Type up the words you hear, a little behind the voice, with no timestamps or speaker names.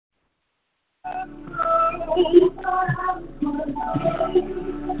Good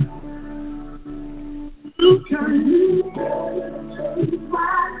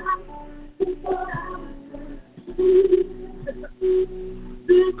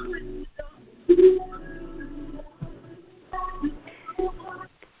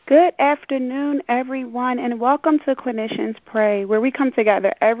afternoon, everyone, and welcome to Clinicians Pray, where we come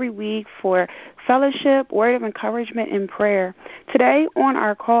together every week for fellowship, word of encouragement, and prayer. Today on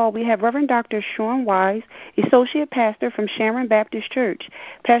our call, we have Reverend Dr. Sean Wise, Associate Pastor from Sharon Baptist Church.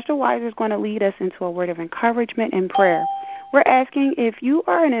 Pastor Wise is going to lead us into a word of encouragement and prayer. We're asking if you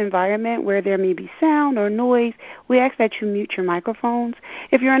are in an environment where there may be sound or noise, we ask that you mute your microphones.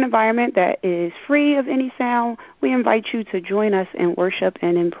 If you're in an environment that is free of any sound, we invite you to join us in worship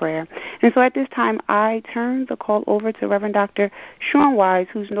and in prayer. And so at this time, I turn the call over to Reverend Dr. Sean Wise,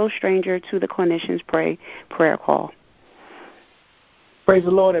 who's no stranger to the Clinicians Pray prayer call. Praise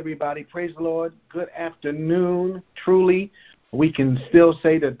the Lord, everybody. Praise the Lord. Good afternoon. Truly, we can still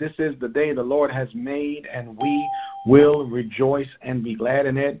say that this is the day the Lord has made, and we will rejoice and be glad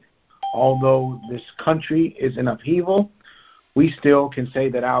in it. Although this country is in upheaval, we still can say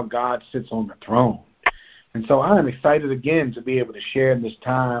that our God sits on the throne. And so I am excited again to be able to share this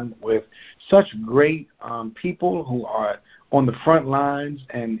time with such great people who are on the front lines.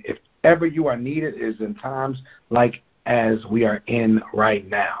 And if ever you are needed, is in times like as we are in right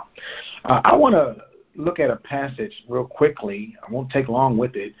now. I want to look at a passage real quickly. I won't take long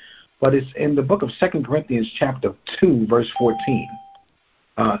with it, but it's in the book of 2 Corinthians chapter 2, verse 14.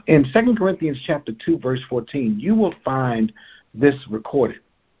 In 2 Corinthians chapter 2, verse 14, you will find this recorded.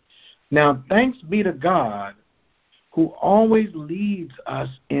 Now, thanks be to God who always leads us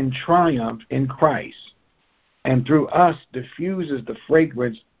in triumph in Christ, and through us diffuses the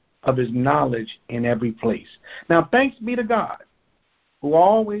fragrance of his knowledge in every place. Now, thanks be to God who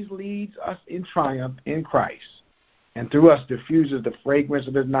always leads us in triumph in Christ, and through us diffuses the fragrance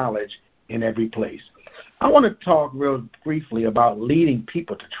of his knowledge in every place. I want to talk real briefly about leading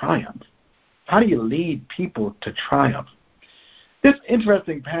people to triumph. How do you lead people to triumph? This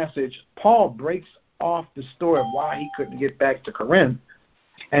interesting passage, Paul breaks off the story of why he couldn't get back to Corinth,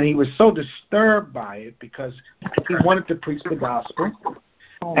 and he was so disturbed by it because he wanted to preach the gospel,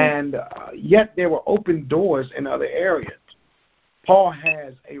 and yet there were open doors in other areas. Paul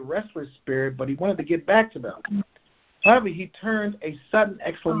has a restless spirit, but he wanted to get back to them. However, he turned a sudden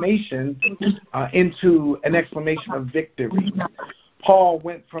exclamation into an exclamation of victory. Paul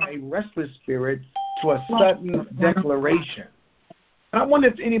went from a restless spirit to a sudden declaration. And I wonder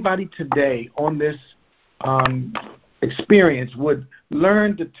if anybody today on this experience would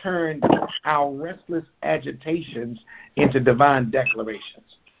learn to turn our restless agitations into divine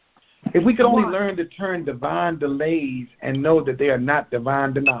declarations. If we could only learn to turn divine delays and know that they are not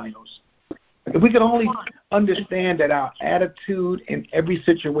divine denials. If we could only understand that our attitude in every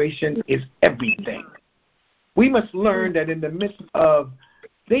situation is everything. We must learn that in the midst of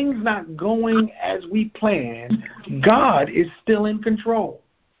things not going as we planned, God is still in control.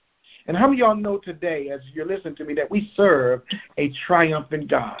 And how many of y'all know today, as you're listening to me, that we serve a triumphant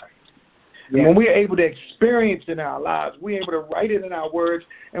God? And when we're able to experience it in our lives, we're able to write it in our words,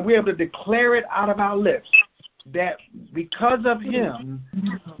 and we're able to declare it out of our lips that because of him,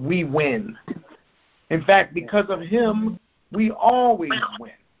 we win. In fact, because of him, we always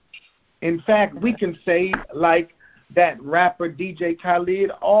win. In fact, we can say, like that rapper DJ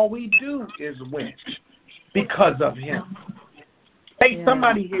Khaled, all we do is win because of him. Hey,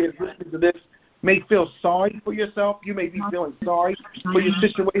 somebody here listening to this may feel sorry for yourself. You may be feeling sorry for your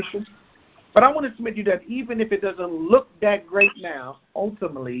situation. But I want to submit to you that even if it doesn't look that great now,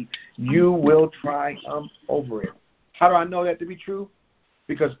 ultimately you will triumph over it. How do I know that to be true?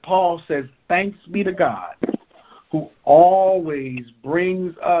 Because Paul says, thanks be to God who always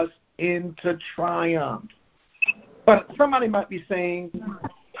brings us into triumph. But somebody might be saying,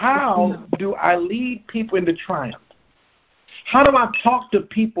 how do I lead people into triumph? How do I talk to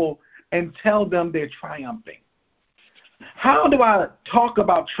people and tell them they're triumphing? How do I talk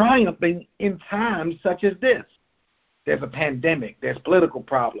about triumphing in times such as this? There's a pandemic, there's political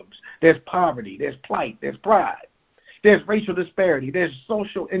problems, there's poverty, there's plight, there's pride, there's racial disparity, there's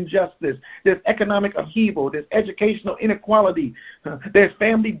social injustice, there's economic upheaval, there's educational inequality, there's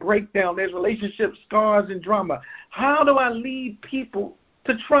family breakdown, there's relationship scars and drama. How do I lead people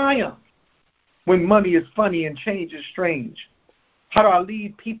to triumph when money is funny and change is strange? How do I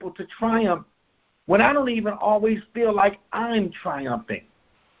lead people to triumph when I don't even always feel like I'm triumphing?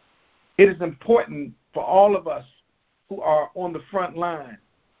 It is important for all of us who are on the front line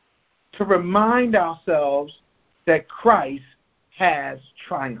to remind ourselves that Christ has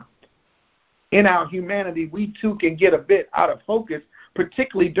triumphed. in our humanity, we too can get a bit out of focus,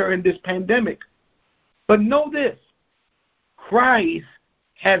 particularly during this pandemic. But know this, Christ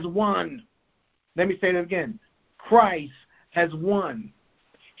has won. Let me say that again. Christ has won.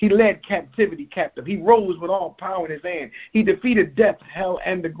 He led captivity captive. He rose with all power in his hand. He defeated death, hell,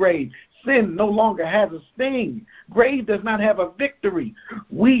 and the grave. Sin no longer has a sting. Grave does not have a victory.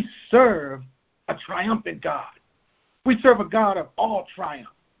 We serve a triumphant God. We serve a God of all triumph.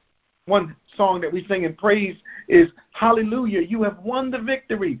 One song that we sing in praise is, hallelujah, you have won the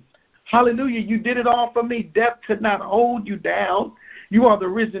victory. Hallelujah, you did it all for me. Death could not hold you down. You are the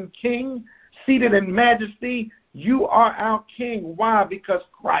risen King, seated in majesty. You are our King. Why? Because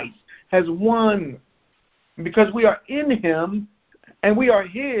Christ has won. Because we are in him and we are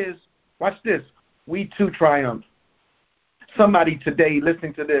his. Watch this. We too triumph. Somebody today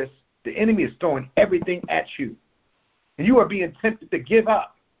listening to this, the enemy is throwing everything at you. And you are being tempted to give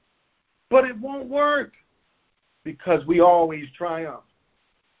up. But it won't work because we always triumph.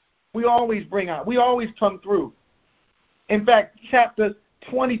 We always bring out. We always come through. In fact, chapter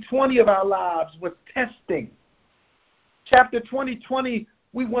 2020 of our lives was testing. Chapter 2020,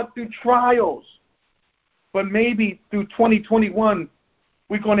 we went through trials. But maybe through 2021,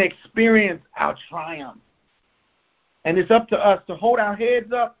 we're going to experience our triumph. And it's up to us to hold our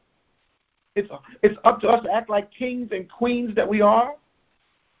heads up. It's up to us to act like kings and queens that we are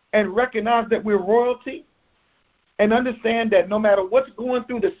and recognize that we're royalty and understand that no matter what's going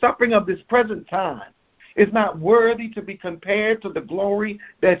through, the suffering of this present time is not worthy to be compared to the glory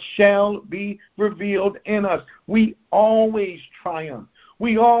that shall be revealed in us. We always triumph.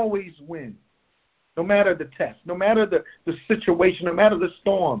 We always win. No matter the test, no matter the situation, no matter the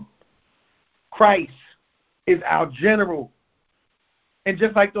storm, Christ is our general. And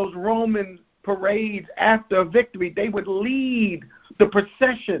just like those Roman parades after a victory, they would lead the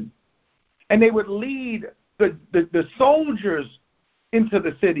procession and they would lead the soldiers into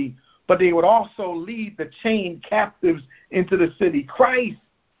the city, but they would also lead the chained captives into the city. Christ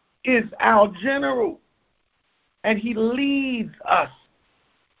is our general, and he leads us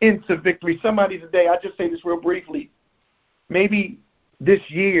into victory. Somebody today, I'll just say this real briefly. Maybe this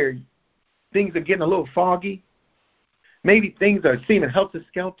year things are getting a little foggy. Maybe things are seeming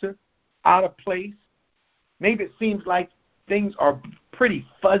helter-skelter, out of place. Maybe it seems like things are pretty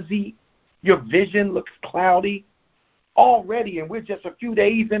fuzzy. Your vision looks cloudy already, and we're just a few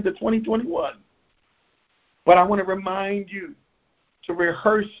days into 2021. But I want to remind you to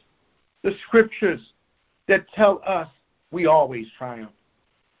rehearse the scriptures that tell us we always triumph.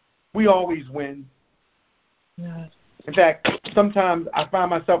 We always win. Yes. In fact, sometimes I find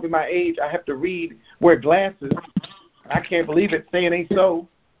myself in my age, I have to wear glasses. I can't believe it, saying ain't so.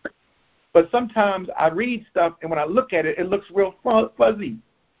 But sometimes I read stuff, and when I look at it, it looks real fuzzy.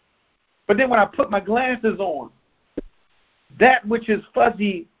 But then when I put my glasses on, that which is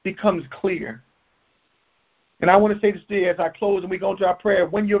fuzzy becomes clear. And I want to say this to you as I close and we go into our prayer.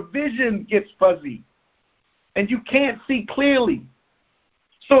 When your vision gets fuzzy and you can't see clearly,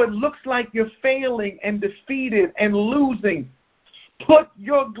 so it looks like you're failing and defeated and losing, put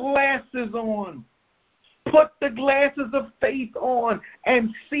your glasses on. Put the glasses of faith on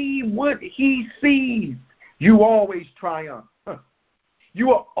and see what he sees. You always triumph.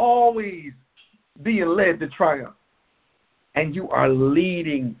 You are always being led to triumph. And you are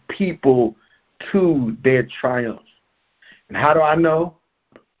leading people to their triumph. And how do I know?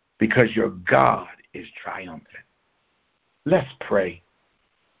 Because your God is triumphant. Let's pray.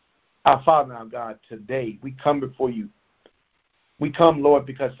 Our Father, our God, today we come before you. We come, Lord,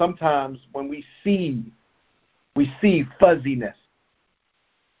 because sometimes when we see fuzziness.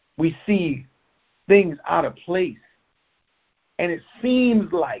 We see things out of place. And it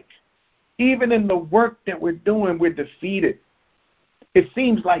seems like even in the work that we're doing, we're defeated. It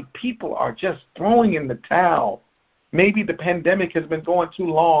seems like people are just throwing in the towel. Maybe the pandemic has been going too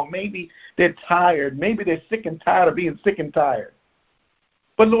long. Maybe they're tired. Maybe they're sick and tired of being sick and tired.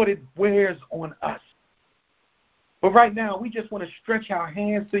 But Lord, it wears on us. But right now, we just want to stretch our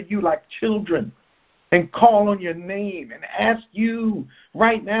hands to you like children and call on your name and ask you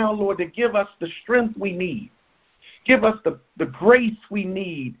right now, Lord, to give us the strength we need. Give us the grace we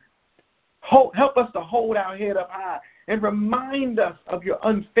need. Help us to hold our head up high and remind us of your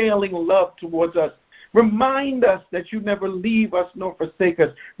unfailing love towards us. Remind us that you never leave us nor forsake us.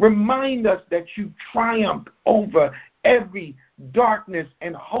 Remind us that you triumph over every darkness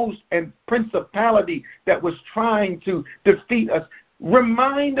and host and principality that was trying to defeat us.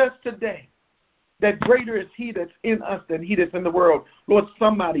 Remind us today that greater is he that's in us than he that's in the world. Lord,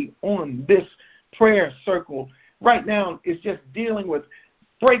 somebody on this prayer circle right now is just dealing with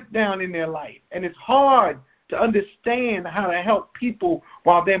breakdown in their life, and it's hard to understand how to help people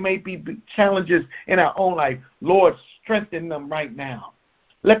while there may be challenges in our own life. Lord, strengthen them right now.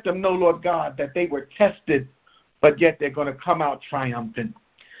 Let them know, Lord God, that they were tested, but yet they're going to come out triumphant.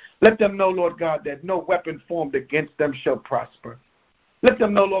 Let them know, Lord God, that no weapon formed against them shall prosper. Let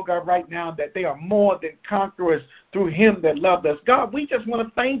them know, Lord God, right now that they are more than conquerors through him that loved us. God, we just want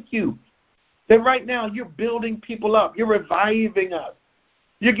to thank you that right now you're building people up. You're reviving us.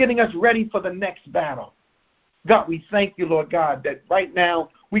 You're getting us ready for the next battle. God, we thank you, Lord God, that right now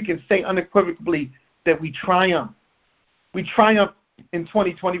we can say unequivocally that we triumph. We triumph in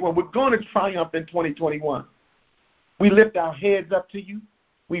 2021. We're going to triumph in 2021. We lift our heads up to you.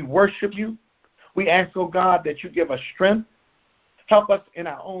 We worship you. We ask, oh God, that you give us strength. Help us in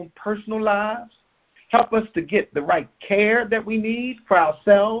our own personal lives. Help us to get the right care that we need for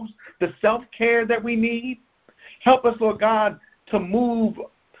ourselves, the self-care that we need. Help us, Lord God, to move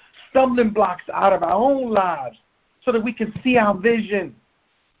stumbling blocks out of our own lives so that we can see our vision,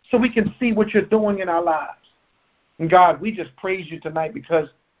 so we can see what you're doing in our lives. And God, we just praise you tonight because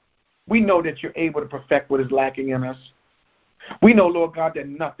we know that you're able to perfect what is lacking in us. We know, Lord God, that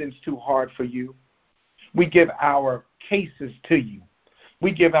nothing's too hard for you. We give our cases to you.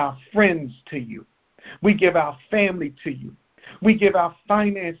 We give our friends to you. We give our family to you. We give our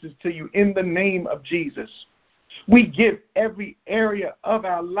finances to you in the name of Jesus. We give every area of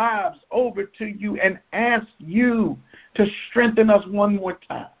our lives over to you and ask you to strengthen us one more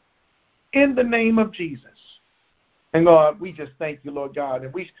time in the name of Jesus. And God, we just thank you, Lord God,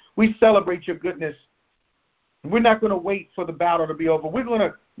 and we celebrate your goodness. We're not going to wait for the battle to be over. We're going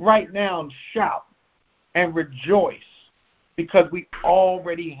to right now shout and rejoice because we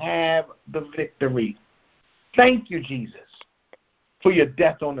already have the victory. Thank you, Jesus, for your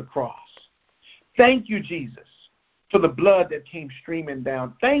death on the cross. Thank you, Jesus, for the blood that came streaming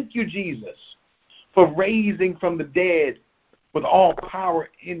down. Thank you, Jesus, for raising from the dead with all power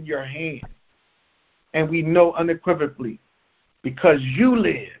in your hand. And we know unequivocally, because you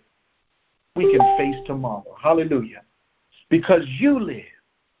live, we can face tomorrow. Hallelujah. Because you live,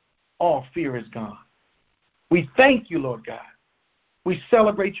 all fear is gone. We thank you, Lord God. We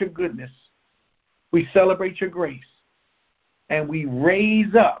celebrate your goodness. We celebrate your grace. And we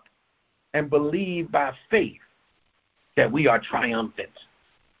raise up and believe by faith that we are triumphant,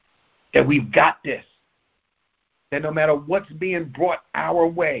 that we've got this, that no matter what's being brought our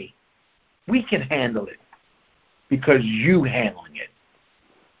way, we can handle it because you handling it.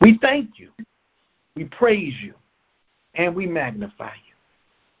 We thank you, we praise you, and we magnify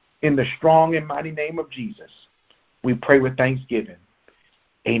you. In the strong and mighty name of Jesus, we pray with thanksgiving.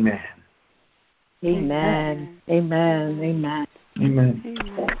 Amen. Amen. Amen. Amen. Amen.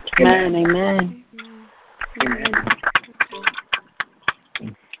 Amen. Amen. Amen.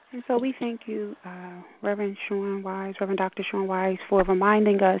 And so we thank you, Reverend Dr. Sean Wise, for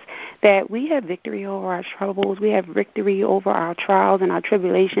reminding us that we have victory over our troubles, we have victory over our trials and our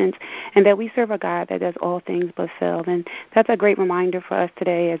tribulations, and that we serve a God that does all things but fail. And that's a great reminder for us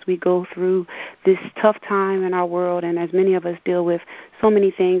today as we go through this tough time in our world and as many of us deal with so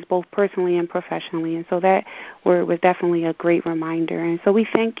many things, both personally and professionally. And so that word was definitely a great reminder. And so we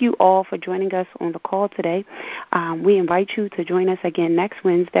thank you all for joining us on the call today. We invite you to join us again next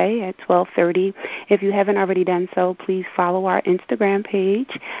Wednesday at 12:30. If you haven't already done so, please follow our Instagram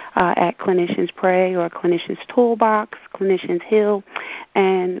page at Clinicians Pray or Clinicians Toolbox, Clinicians Heal.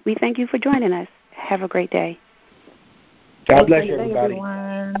 And we thank you for joining us. Have a great day. God bless you, everybody.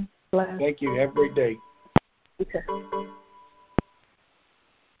 Everyone. Thank you. Have a great day. Okay.